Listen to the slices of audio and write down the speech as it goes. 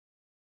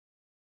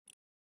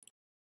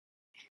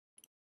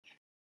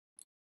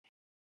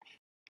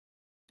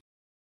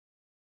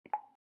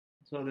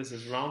So this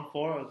is round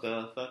 4 of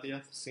the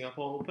 30th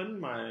Singapore Open.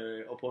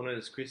 My opponent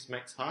is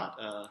chrismaxheart,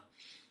 a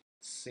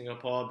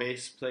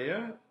Singapore-based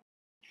player.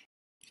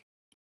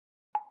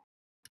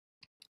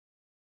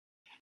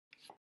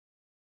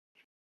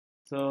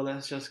 So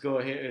let's just go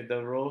ahead with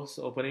the Rose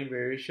opening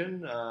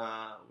variation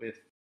with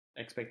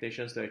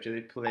expectations to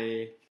actually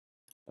play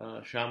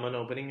Shaman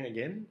opening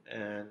again,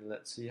 and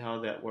let's see how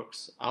that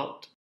works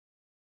out.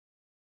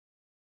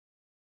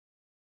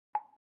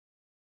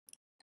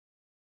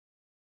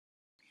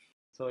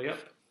 So yep,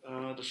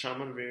 the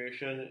Shaman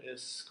variation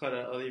is quite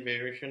an early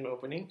variation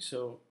opening,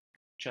 so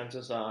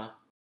chances are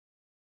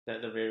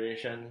that the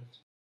variation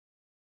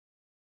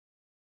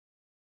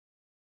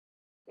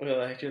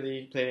will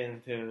actually play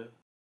into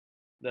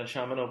the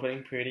Shaman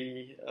opening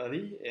pretty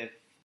early if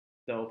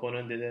the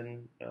opponent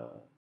didn't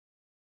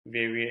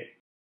vary it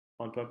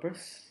on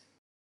purpose.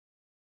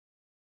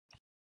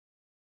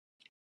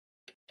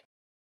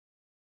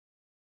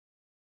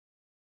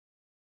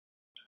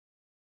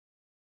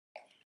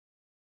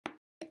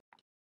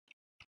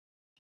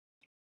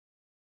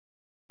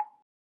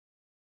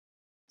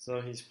 So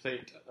he's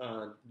played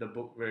the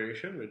book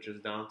variation, which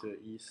is down to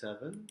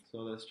e7. So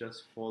let's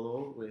just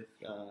follow with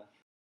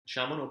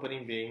Shaman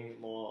opening being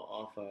more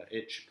of a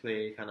edge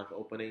play kind of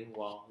opening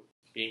while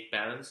being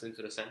balanced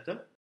into the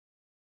center.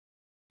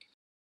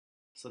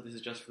 So this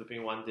is just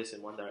flipping one disc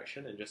in one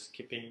direction and just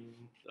skipping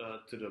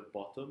to the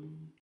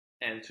bottom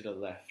and to the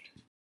left.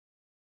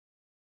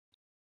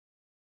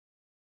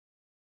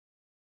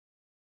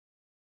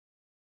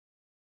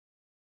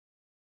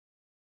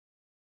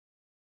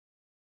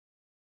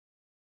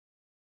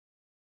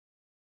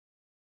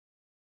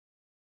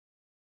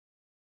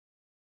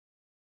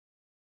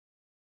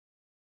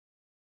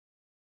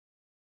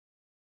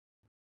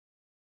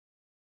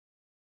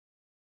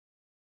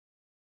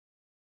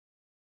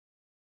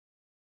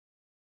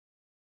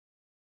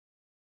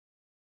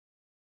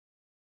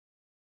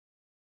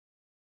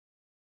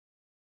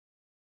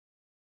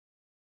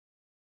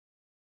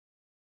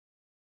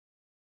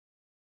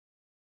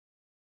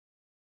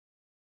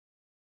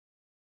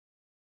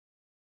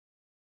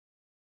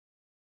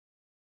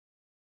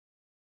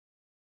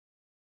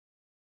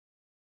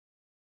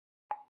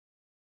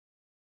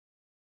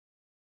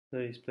 So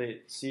he's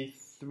played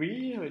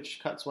c3, which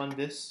cuts one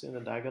disc in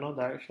the diagonal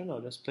direction. I'll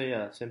just play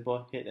a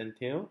simple head and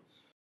tail.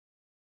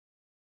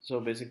 So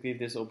basically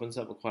this opens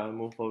up a quiet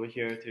move over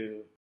here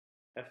to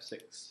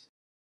f6.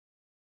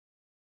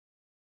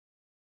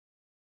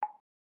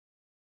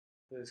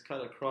 So it's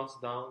cut across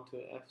down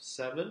to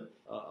f7.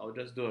 I'll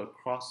just do a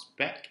cross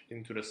back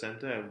into the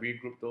center and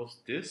regroup those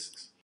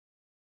discs.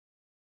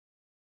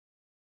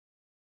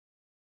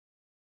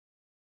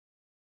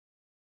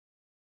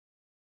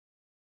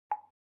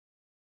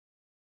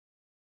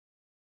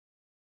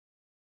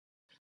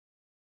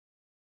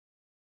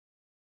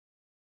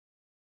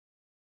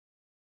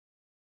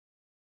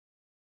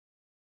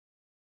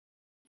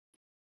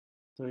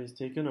 So he's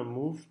taken a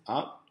move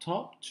up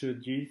top to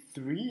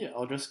g3.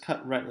 I'll just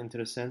cut right into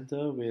the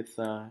center with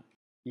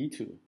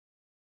e2.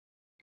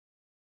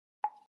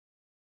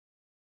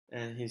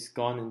 And he's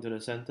gone into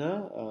the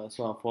center,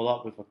 so I'll follow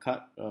up with a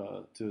cut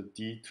to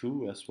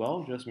d2 as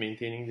well, just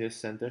maintaining this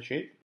center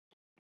shape.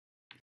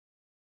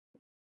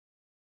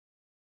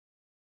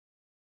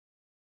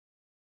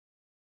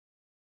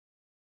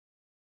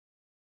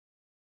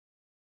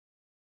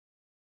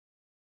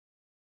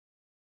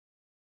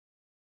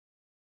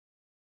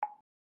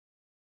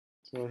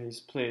 So he's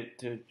played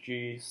to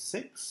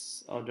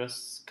g6. I'll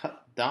just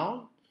cut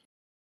down,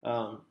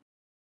 um,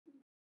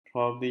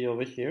 probably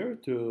over here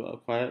to a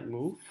quiet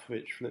move,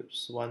 which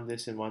flips one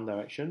disc in one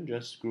direction,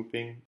 just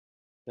grouping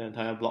the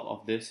entire block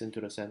of this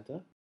into the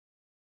center.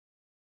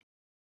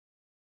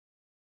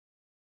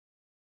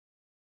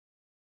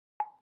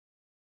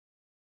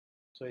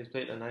 So he's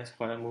played a nice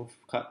quiet move,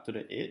 cut to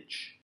the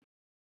edge.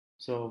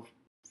 So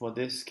for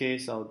this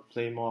case, I'll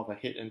play more of a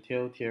head and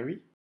tail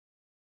theory.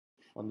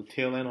 On the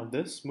tail end of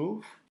this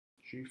move,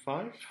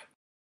 g5.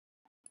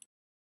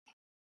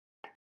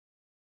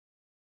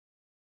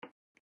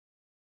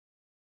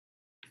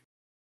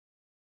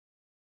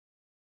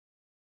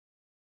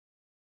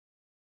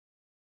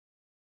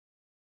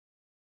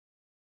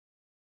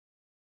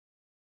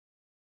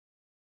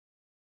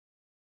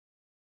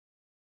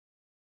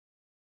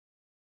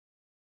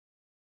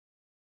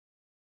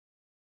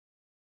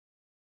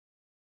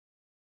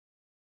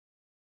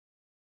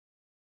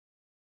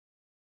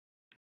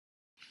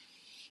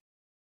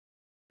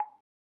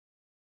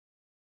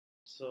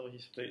 So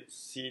he's played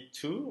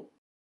c2.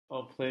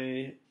 I'll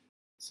play.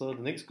 So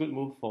the next good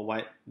move for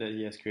white that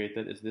he has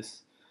created is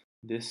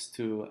this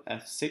to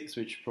f6,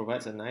 which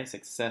provides a nice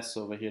access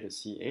over here to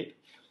c8.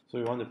 So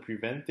we want to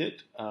prevent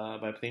it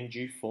by playing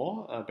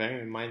g4,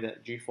 bearing in mind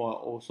that g4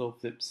 also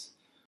flips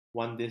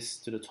one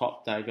disc to the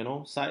top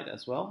diagonal side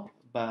as well.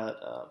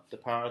 But the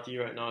priority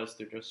right now is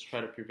to just try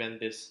to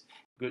prevent this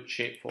good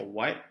shape for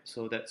white,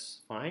 so that's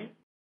fine.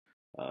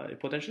 It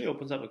potentially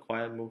opens up a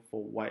quiet move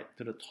for white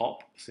to the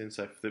top since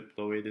I flipped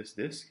away this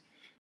disc.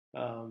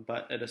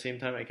 but at the same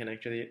time I can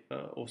actually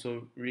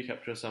also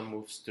recapture some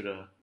moves to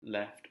the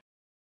left.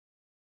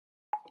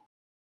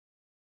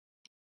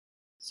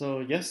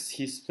 So yes,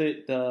 he's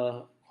played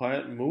the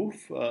quiet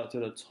move to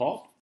the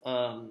top.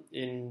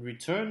 In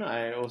return,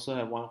 I also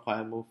have one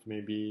quiet move,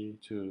 maybe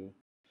to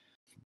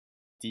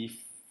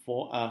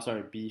d4.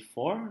 Sorry,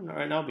 b4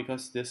 right now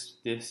because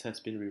this has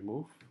been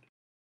removed.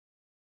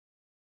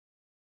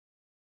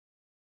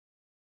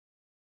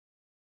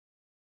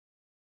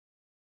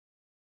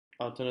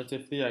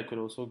 Alternatively, I could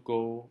also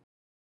go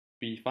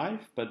b5,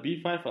 but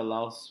b5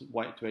 allows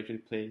white to actually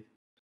play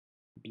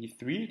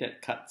b3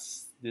 that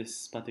cuts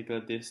this particular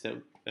disc that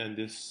and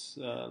this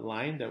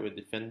line that we're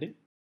defending.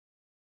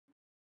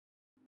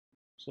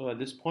 So at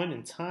this point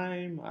in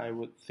time, I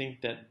would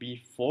think that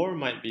b4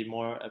 might be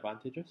more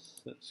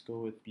advantageous. Let's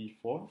go with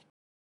b4.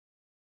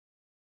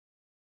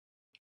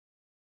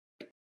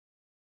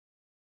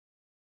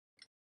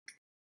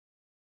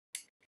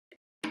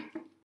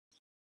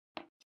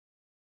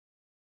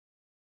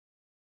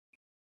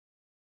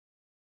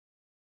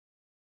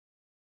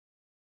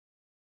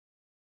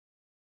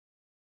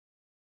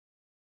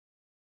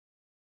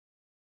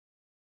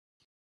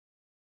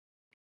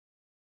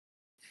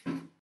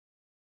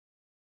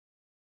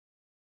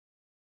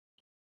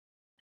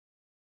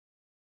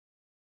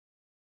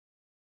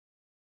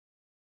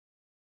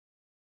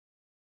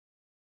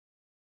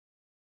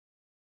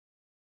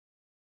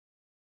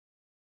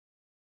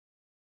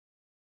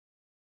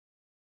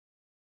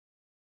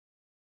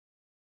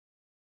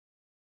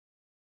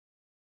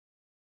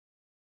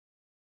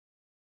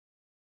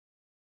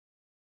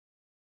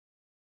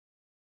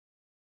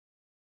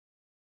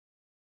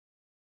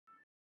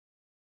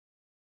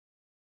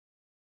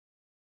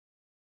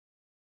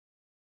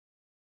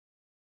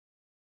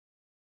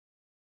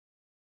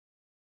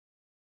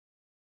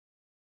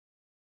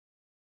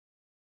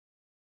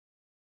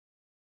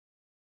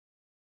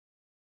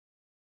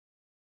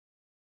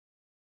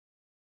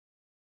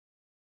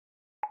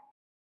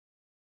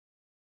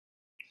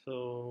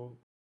 So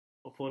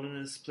opponent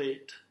has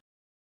played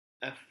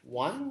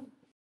f1,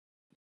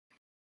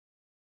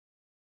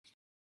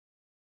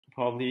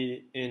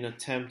 probably in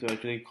attempt to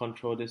actually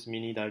control this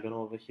mini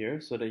diagonal over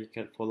here so that he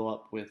can follow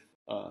up with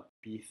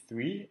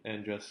b3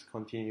 and just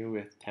continue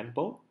with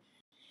tempo.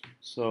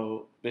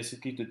 So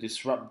basically to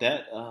disrupt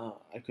that,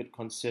 I could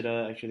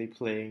consider actually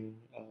playing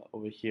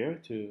over here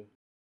to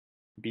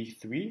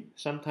b3.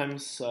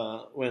 Sometimes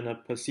when a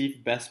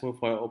perceived best move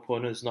for your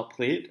opponent is not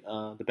played,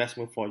 the best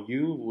move for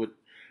you would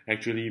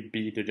actually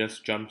be to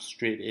just jump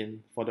straight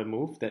in for the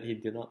move that he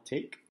did not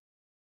take.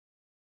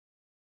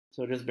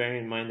 So just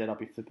bearing in mind that I'll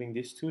be flipping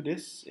these two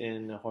discs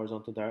in a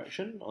horizontal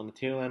direction. On the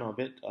tail end of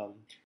it, I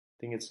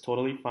think it's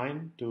totally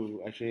fine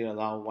to actually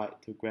allow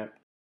white to grab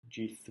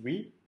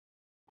g3.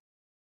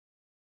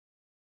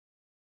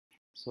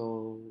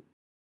 So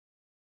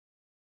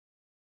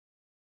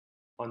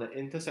on the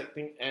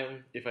intersecting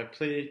end, if I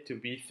play to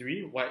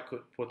b3, white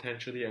could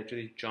potentially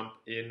actually jump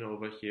in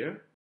over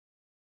here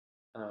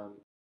um,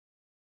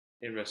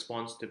 in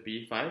response to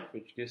b5,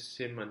 which gives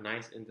him a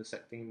nice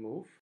intersecting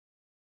move.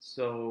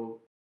 So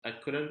I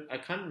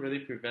can't really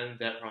prevent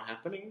that from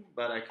happening,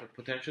 but I could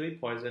potentially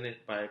poison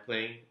it by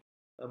playing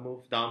a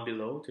move down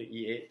below to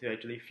e8 to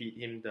actually feed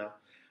him the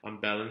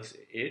unbalanced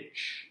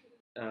edge,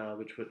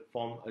 which would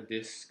form a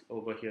disc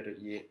over here to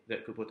e8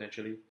 that could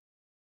potentially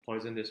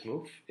poison this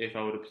move. If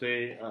I were to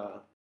play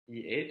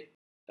e8,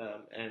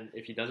 and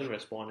if he doesn't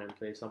respond and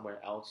play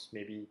somewhere else,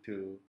 maybe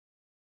to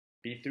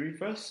b3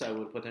 first, I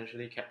would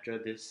potentially capture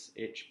this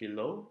edge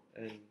below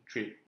and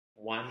trade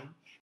one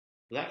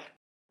black,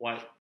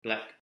 white,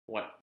 black,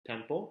 white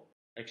tempo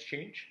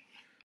exchange,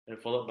 and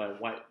followed by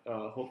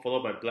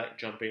black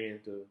jumping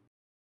into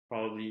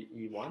probably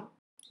e1.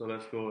 So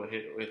let's go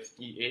ahead with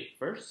e8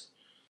 first.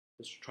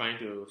 Just trying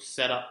to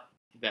set up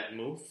that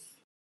move.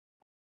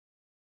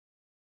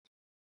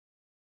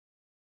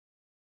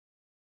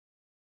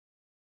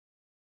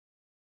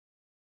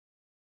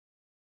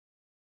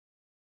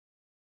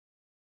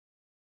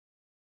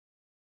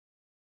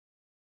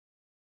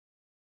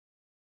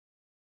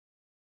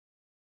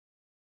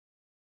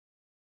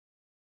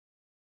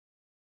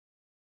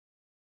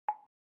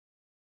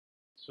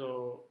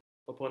 So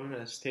opponent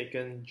has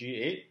taken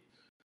g8,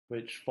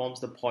 which forms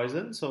the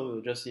poison. So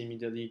we'll just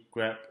immediately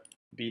grab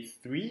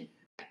b3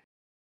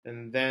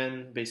 and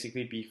then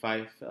basically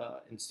b5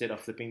 instead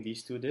of flipping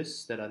these two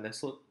discs that are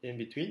nestled in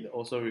between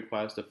also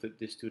requires to flip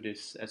these two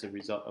discs as a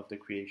result of the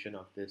creation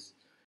of this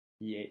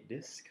e8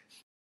 disc.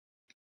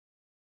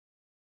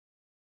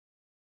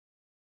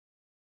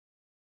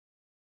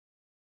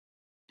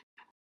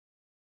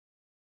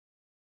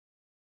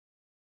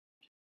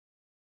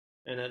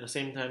 And at the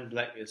same time,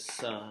 black is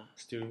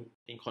still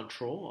in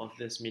control of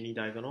this mini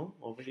diagonal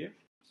over here.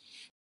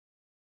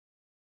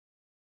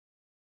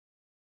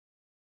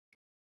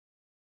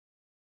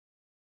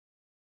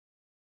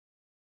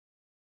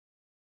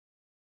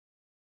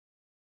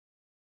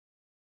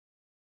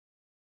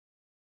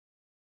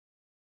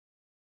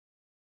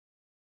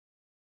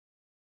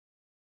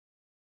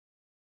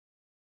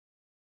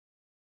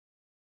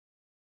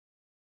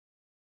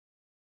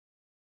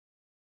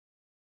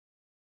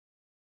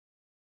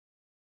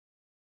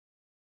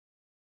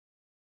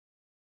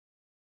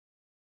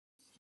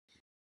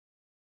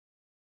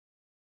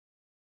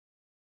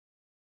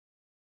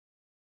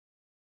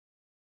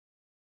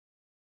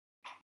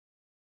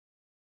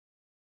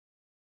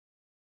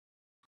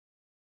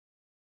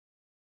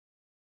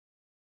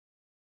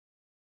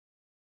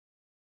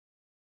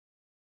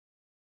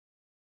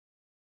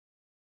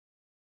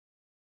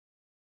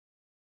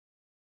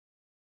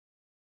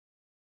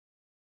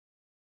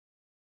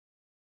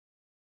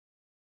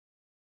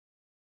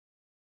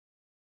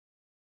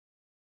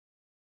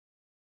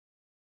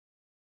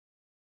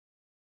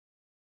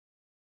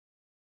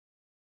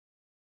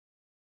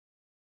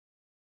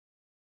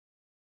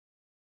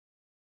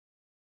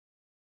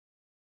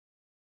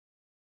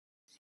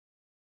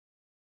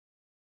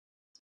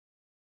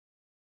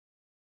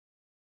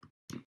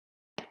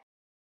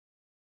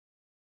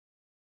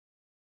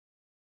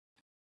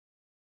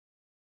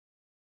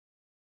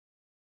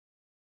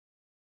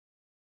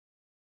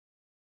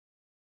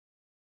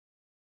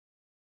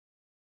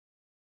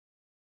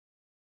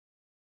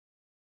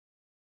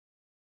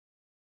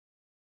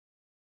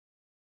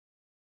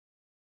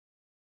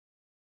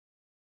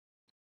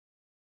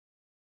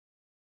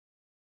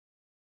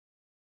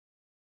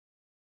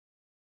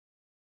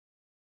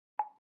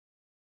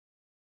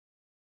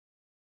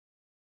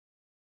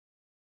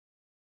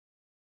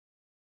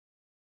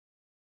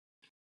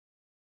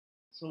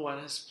 So white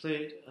has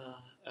played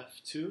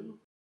f2,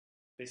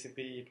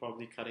 basically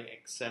probably cutting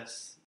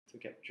excess to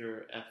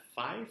capture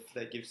f5.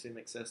 That gives him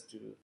access to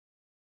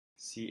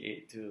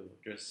c8 to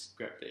just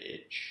grab the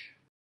edge.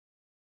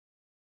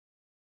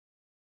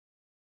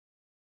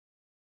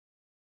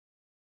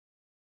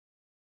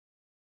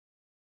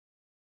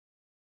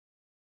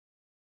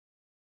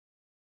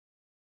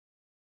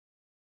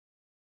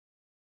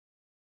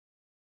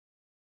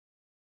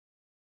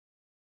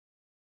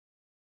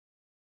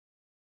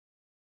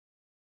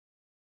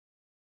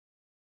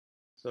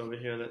 So over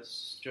here,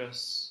 let's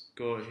just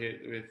go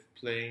ahead with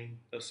playing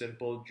a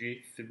simple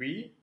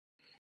g3.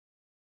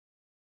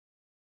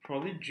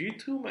 Probably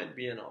g2 might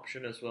be an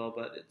option as well,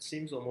 but it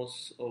seems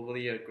almost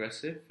overly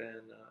aggressive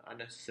and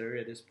unnecessary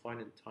at this point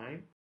in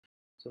time.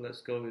 So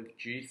let's go with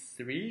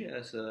g3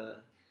 as a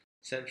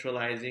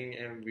centralizing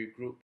and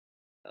regroup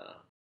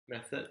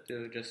method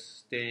to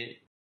just stay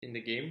in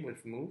the game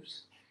with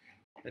moves,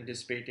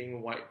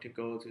 anticipating white to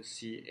go to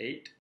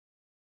c8.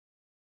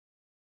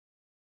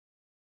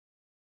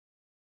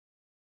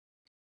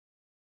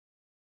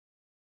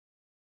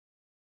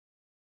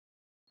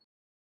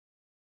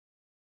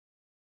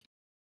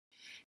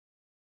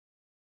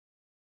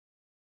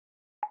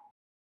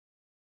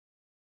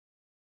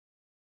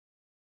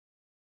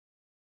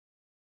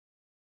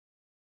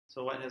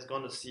 So white has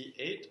gone to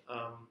c8.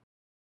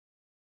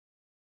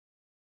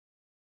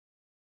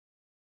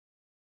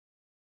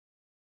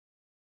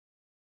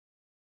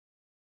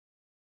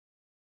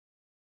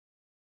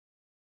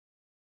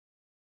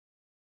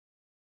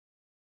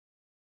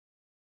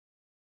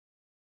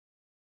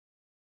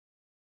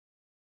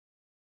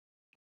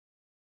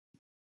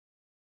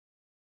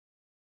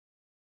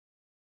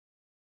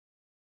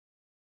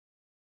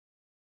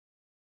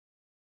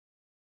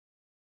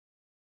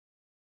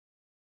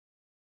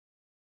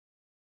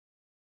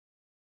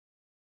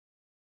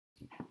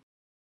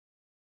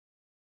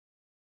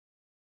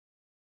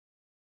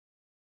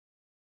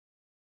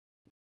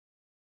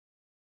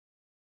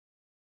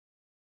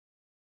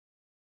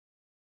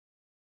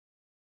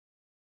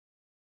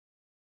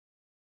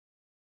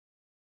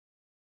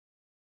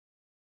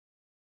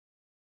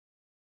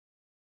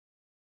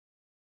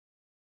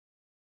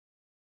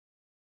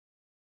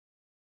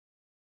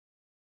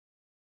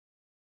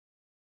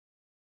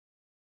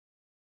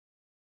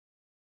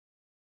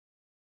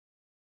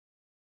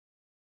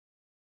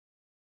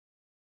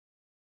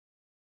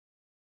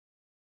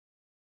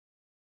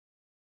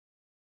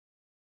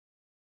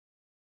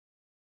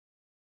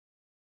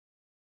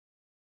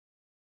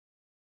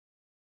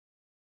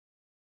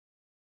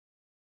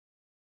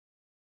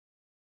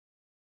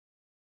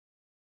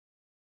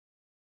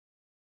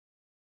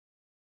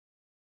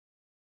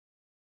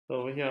 So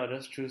over here, I'll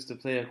just choose to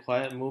play a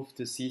quiet move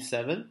to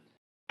c7.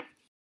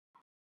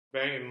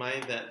 Bearing in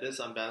mind that this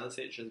unbalanced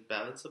edge is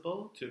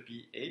balanceable to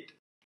b8.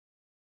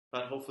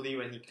 But hopefully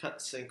when he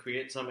cuts and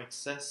creates some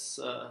excess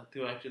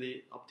to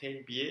actually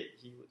obtain b8,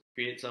 he would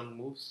create some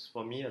moves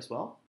for me as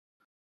well.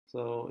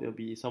 So it'll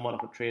be somewhat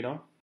of a trade-off.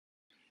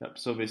 Yep,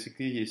 so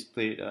basically he's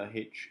played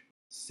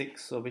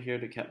h6 over here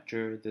to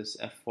capture this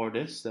f4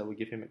 disc that will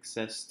give him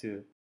access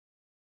to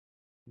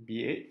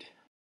b8.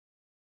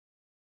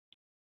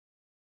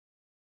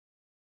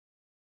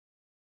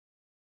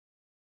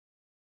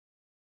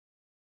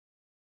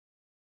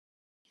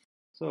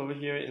 So over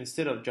here,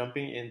 instead of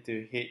jumping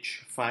into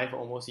h5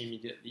 almost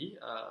immediately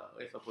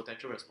with a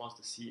potential response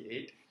to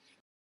c8,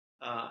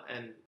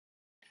 and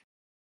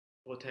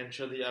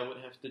potentially I would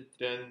have to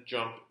then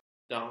jump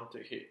down to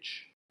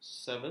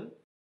h7.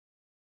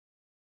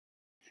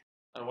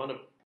 I want to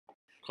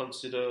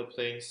consider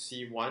playing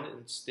c1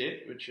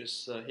 instead, which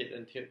is hit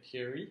and tip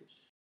theory,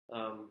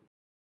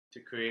 to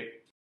create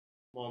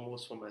more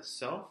moves for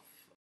myself,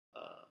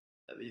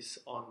 at least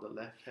on the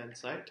left hand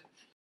side,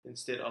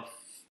 instead of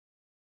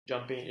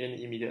jumping in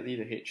immediately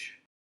to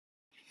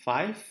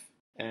h5.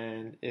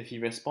 And if he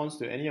responds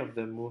to any of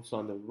the moves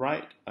on the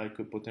right, I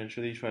could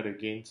potentially try to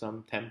gain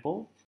some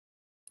tempo.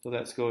 So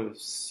let's go with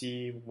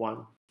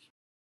c1.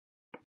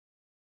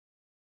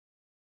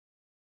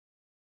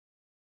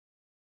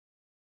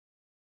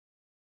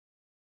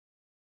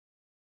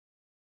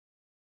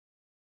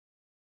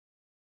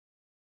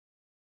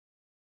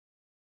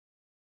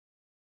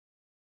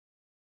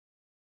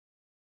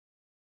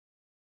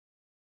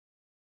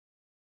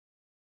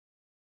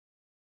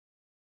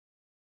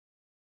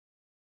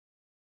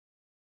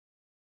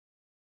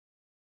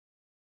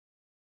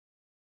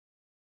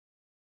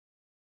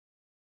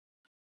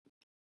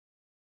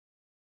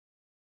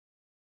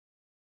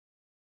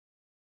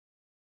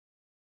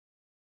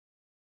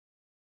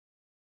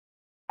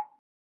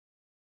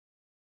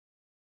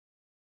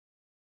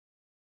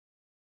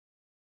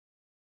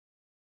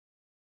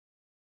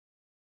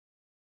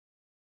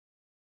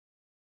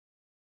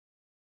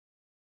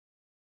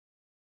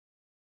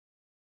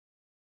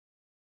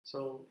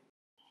 So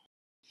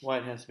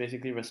white has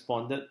basically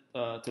responded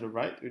to the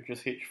right, which is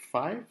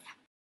h5.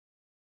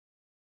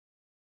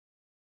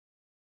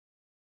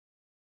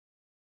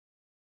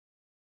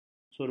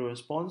 So the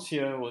response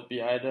here would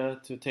be either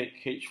to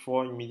take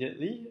h4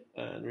 immediately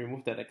and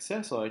remove that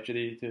excess, or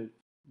actually to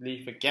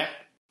leave a gap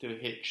to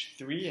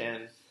h3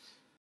 and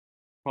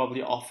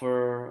probably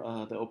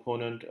offer the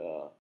opponent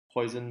a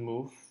poison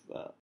move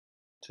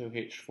to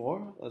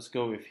h4. Let's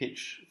go with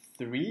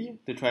h3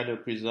 to try to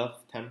preserve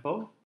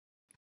tempo.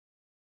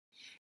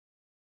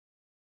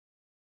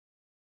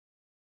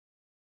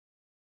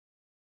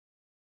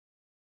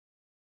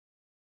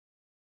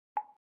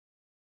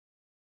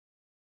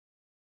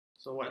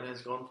 So white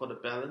has gone for the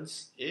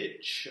balanced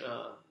edge,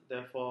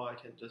 therefore I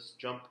can just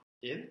jump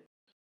in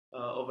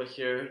over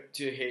here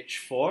to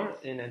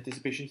h4 in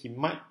anticipation he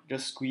might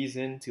just squeeze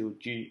into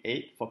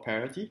g8 for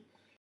parity.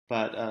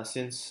 But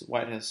since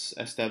white has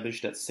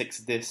established that 6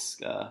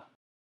 disc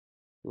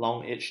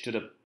long edge to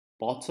the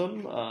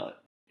bottom,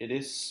 it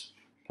is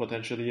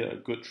potentially a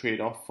good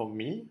trade-off for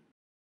me.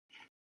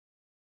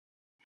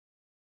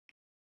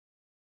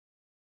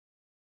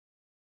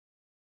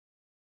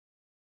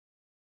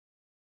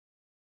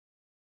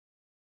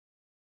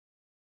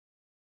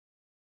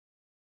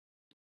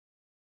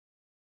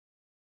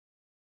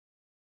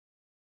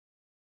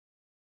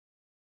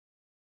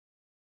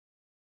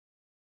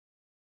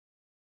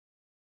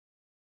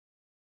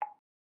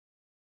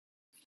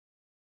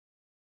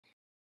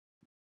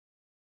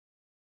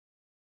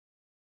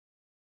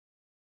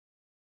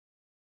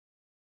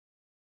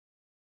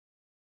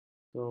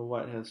 So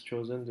white has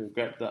chosen to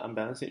grab the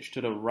unbalanced edge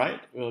to the right.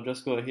 We'll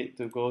just go ahead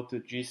to go to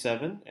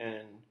g7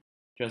 and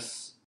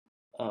just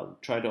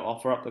try to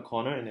offer up the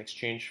corner in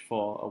exchange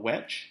for a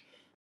wedge.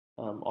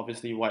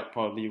 Obviously, white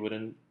probably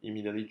wouldn't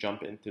immediately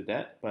jump into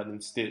that, but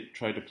instead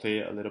try to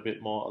play a little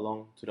bit more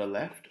along to the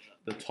left.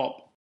 The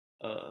top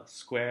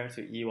square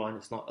to e1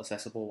 is not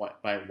accessible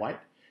by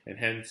white, and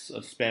hence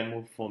a spare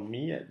move for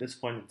me at this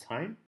point in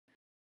time.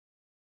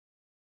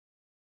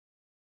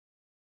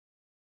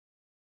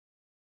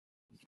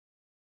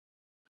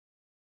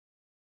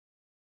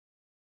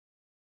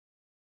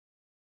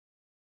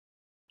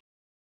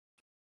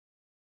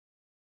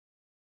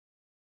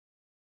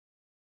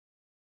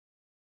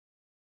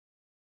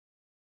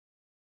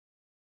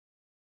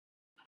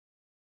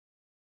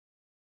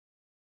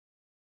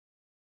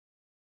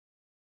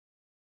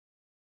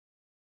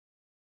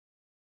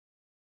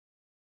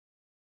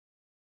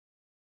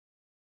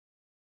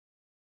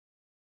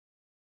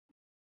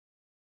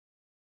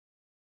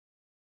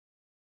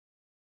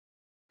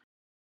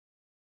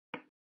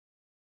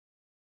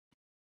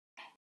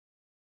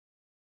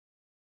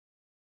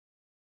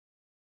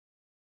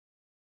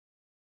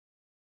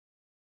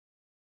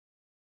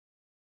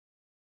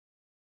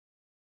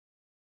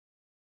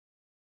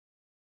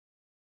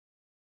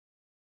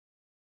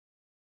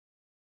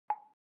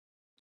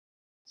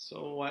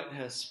 So white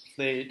has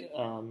played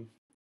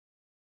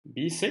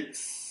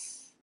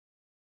b6.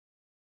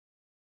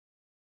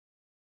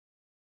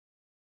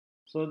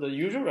 So the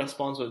usual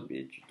response would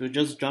be to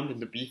just jump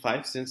into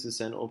b5 since it's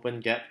an open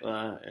gap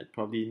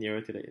probably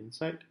nearer to the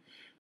inside.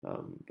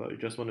 But we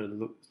just want to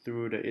look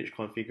through the edge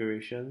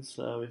configurations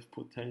with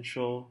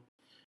potential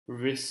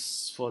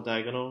risks for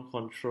diagonal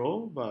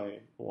control by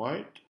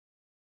white.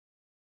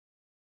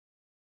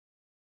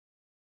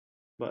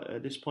 But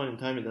at this point in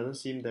time, it doesn't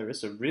seem there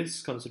is a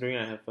risk considering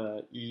I have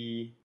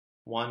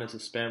e1 as a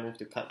spare move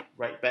to cut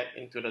right back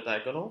into the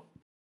diagonal.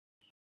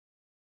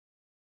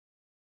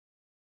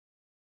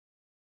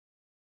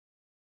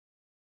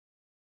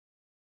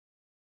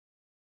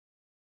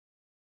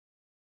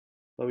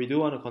 But we do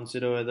want to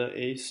consider whether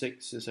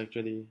a6 is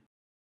actually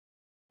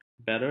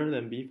better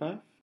than b5.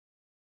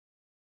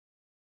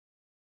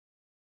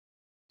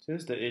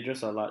 Since the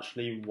edges are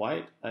largely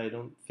white, I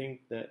don't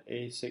think that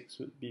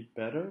a6 would be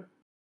better.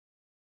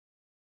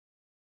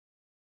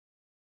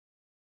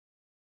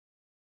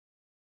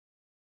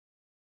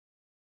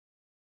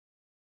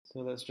 So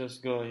let's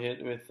just go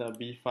ahead with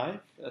b5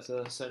 as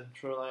a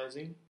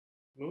centralizing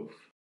move.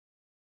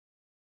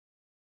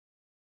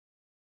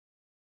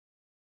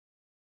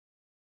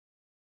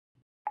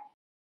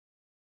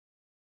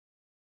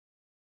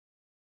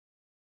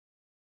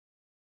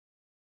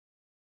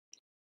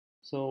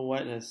 So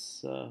white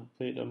has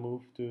played a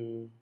move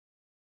to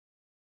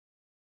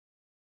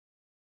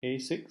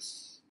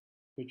a6,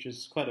 which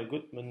is quite a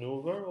good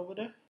maneuver over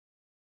there.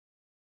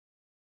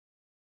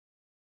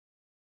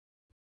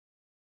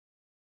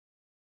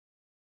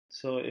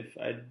 So if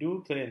I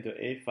do play into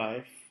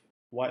a5,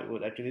 white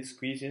would actually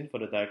squeeze in for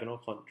the diagonal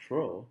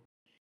control,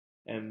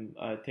 and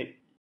I take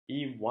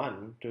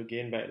e1 to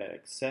gain back that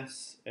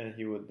excess, and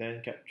he would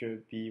then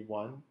capture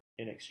b1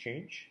 in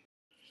exchange.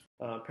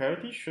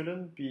 Parity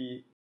shouldn't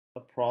be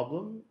a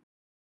problem,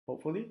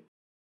 hopefully,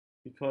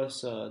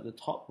 because the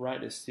top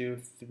right is still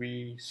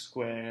 3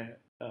 square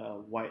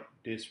white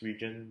this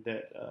region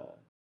that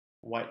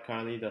white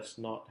currently does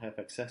not have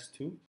access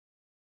to.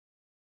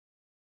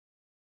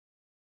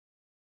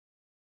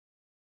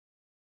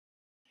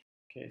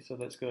 Okay, so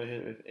let's go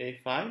ahead with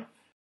a5.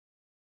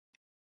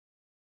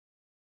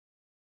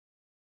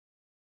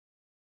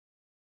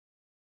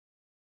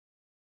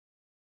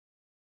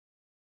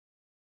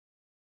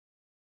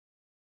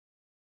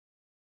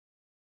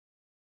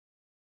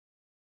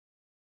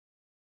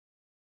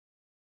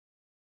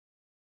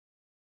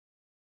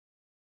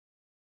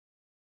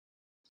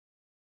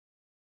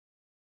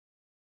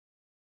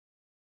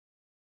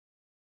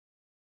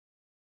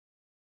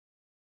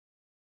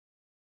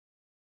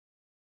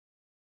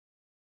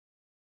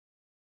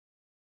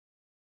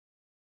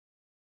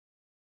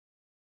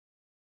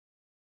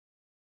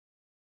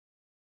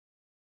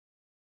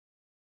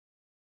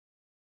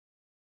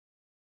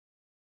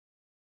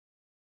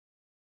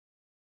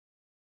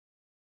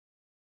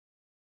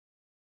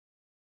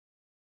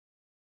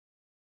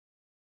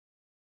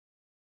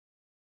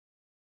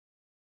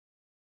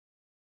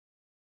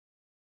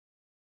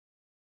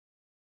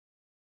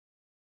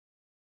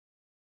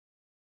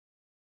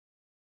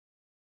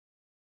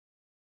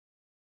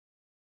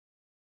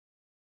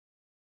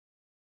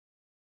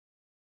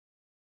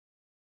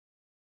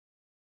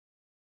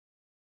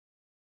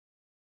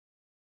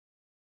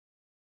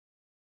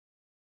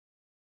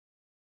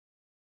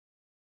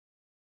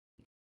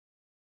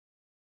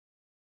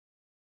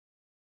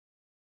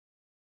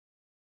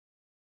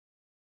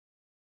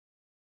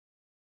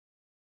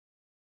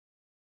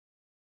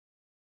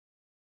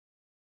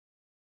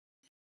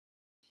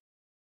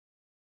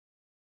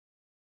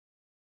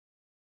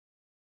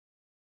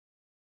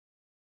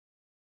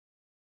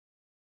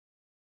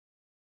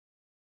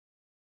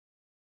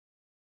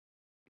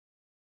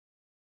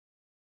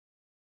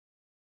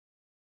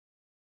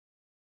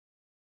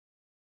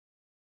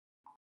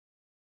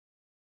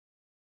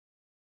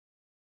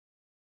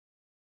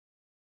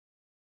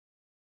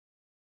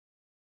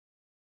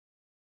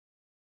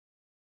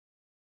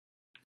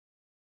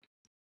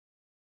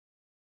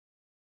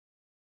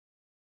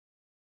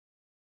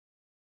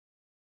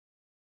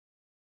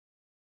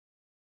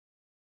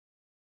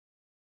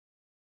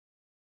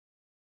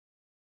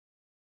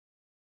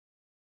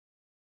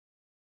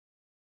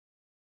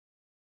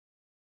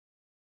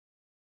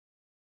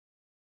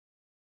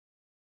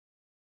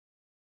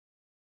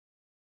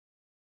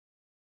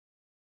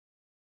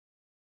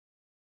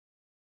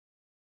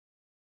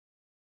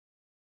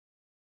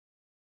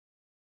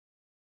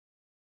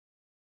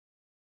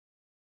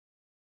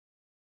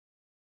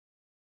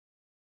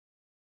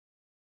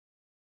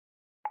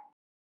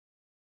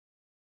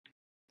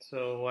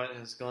 So white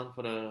has gone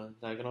for the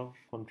diagonal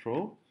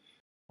control.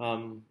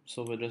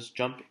 So we'll just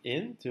jump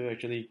in to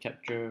actually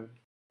capture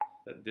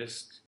the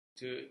disc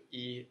to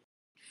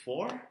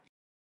e4.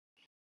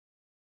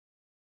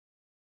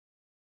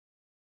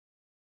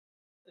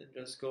 And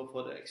just go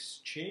for the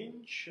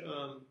exchange.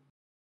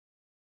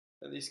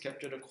 At least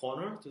capture the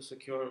corner to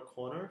secure a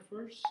corner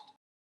first.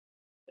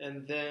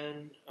 And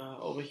then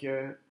over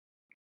here,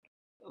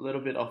 a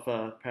little bit of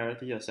a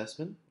parity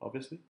assessment,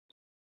 obviously.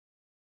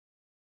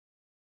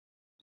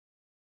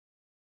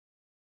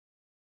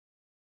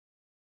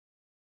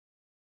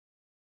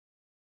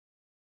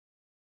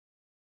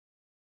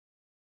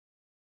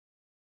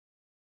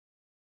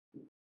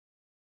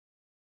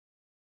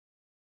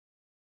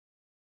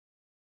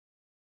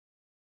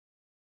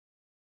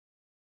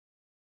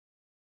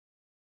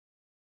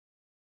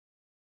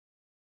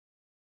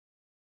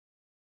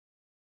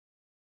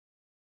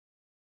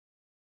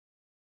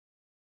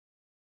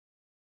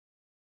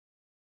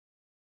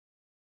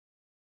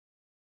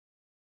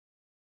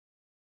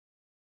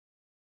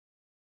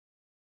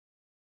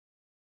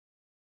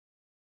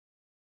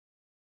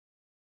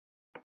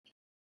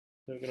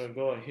 So we're going to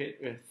go ahead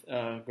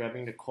with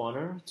grabbing the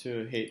corner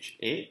to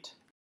h8,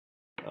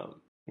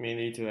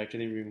 mainly to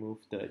actually remove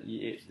the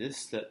e8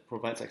 disc that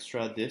provides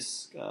extra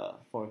disc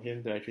for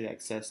him to actually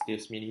access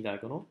this mini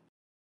diagonal.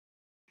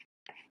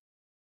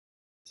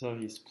 So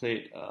he's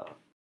played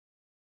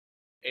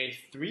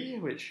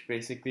a3, which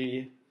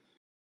basically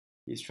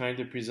he's trying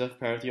to preserve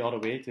parity all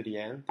the way to the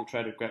end to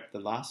try to grab the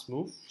last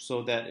move.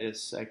 So that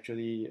is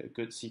actually a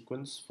good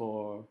sequence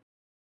for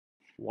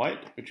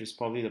white, which is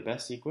probably the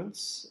best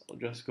sequence. I'll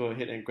just go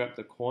ahead and grab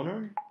the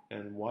corner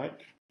and white,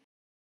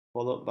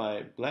 followed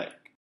by black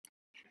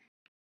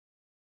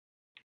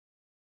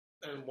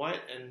and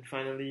white, and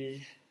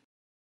finally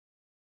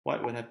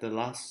white would have the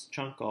last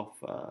chunk of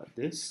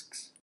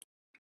discs.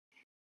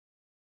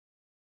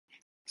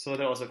 So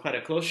that was quite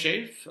a close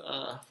shave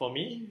for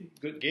me.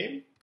 Good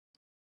game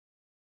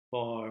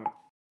for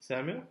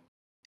Samuel.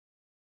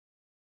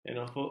 And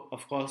of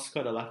course,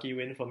 quite a lucky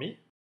win for me.